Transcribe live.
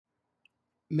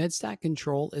MedStack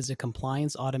Control is a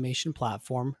compliance automation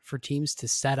platform for teams to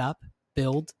set up,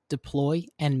 build, deploy,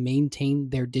 and maintain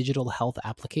their digital health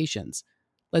applications.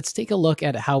 Let's take a look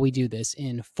at how we do this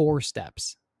in 4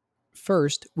 steps.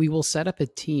 First, we will set up a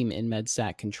team in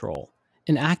MedStack Control.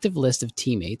 An active list of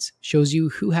teammates shows you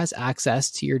who has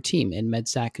access to your team in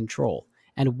MedStack Control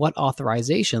and what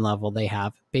authorization level they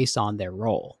have based on their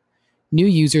role. New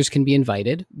users can be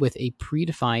invited with a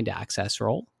predefined access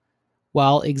role,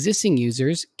 while existing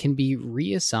users can be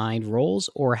reassigned roles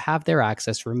or have their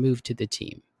access removed to the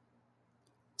team.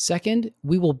 Second,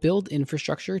 we will build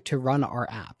infrastructure to run our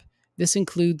app. This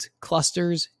includes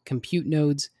clusters, compute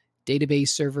nodes, database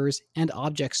servers, and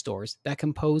object stores that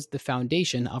compose the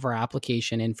foundation of our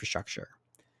application infrastructure.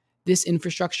 This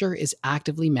infrastructure is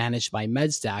actively managed by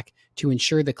MedStack to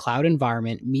ensure the cloud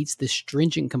environment meets the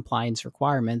stringent compliance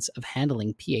requirements of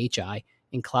handling PHI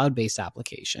in cloud-based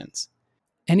applications.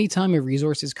 Anytime a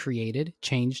resource is created,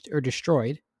 changed, or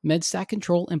destroyed, MedStack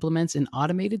Control implements an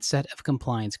automated set of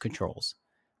compliance controls.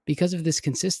 Because of this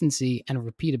consistency and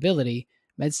repeatability,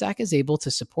 MedStack is able to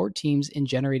support teams in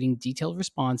generating detailed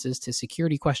responses to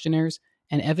security questionnaires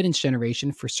and evidence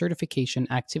generation for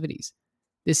certification activities.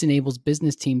 This enables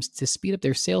business teams to speed up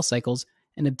their sales cycles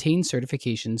and obtain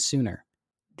certifications sooner.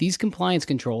 These compliance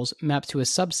controls map to a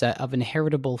subset of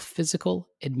inheritable physical,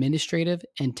 administrative,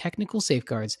 and technical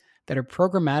safeguards that are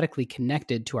programmatically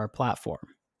connected to our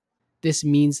platform. This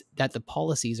means that the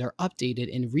policies are updated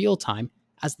in real time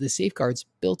as the safeguards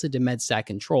built into MedStack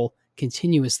Control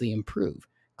continuously improve,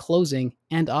 closing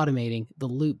and automating the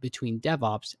loop between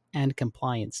DevOps and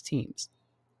compliance teams.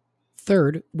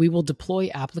 Third, we will deploy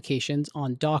applications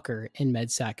on Docker in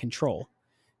MedStack Control.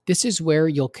 This is where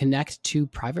you'll connect to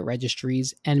private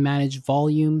registries and manage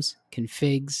volumes,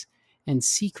 configs, and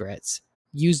secrets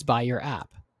used by your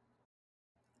app.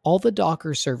 All the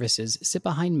Docker services sit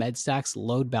behind MedStack's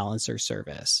load balancer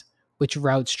service, which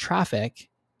routes traffic,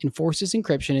 enforces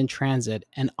encryption in transit,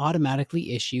 and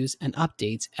automatically issues and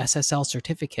updates SSL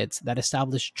certificates that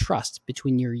establish trust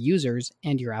between your users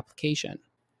and your application.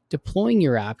 Deploying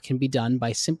your app can be done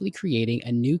by simply creating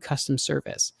a new custom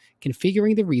service,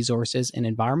 configuring the resources and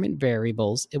environment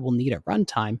variables it will need at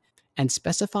runtime, and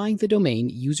specifying the domain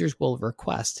users will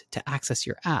request to access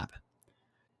your app.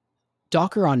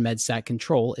 Docker on MedStack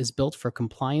Control is built for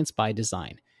compliance by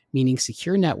design, meaning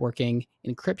secure networking,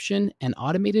 encryption, and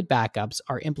automated backups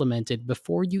are implemented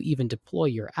before you even deploy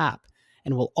your app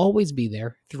and will always be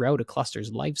there throughout a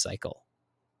cluster's lifecycle.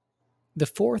 The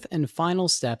fourth and final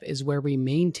step is where we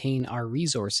maintain our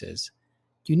resources.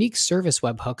 Unique service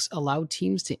webhooks allow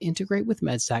teams to integrate with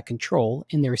MedStack Control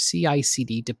in their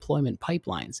CI/CD deployment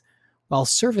pipelines, while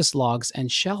service logs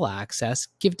and shell access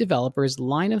give developers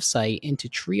line of sight into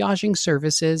triaging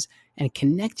services and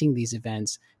connecting these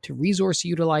events to resource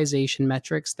utilization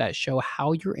metrics that show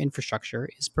how your infrastructure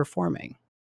is performing.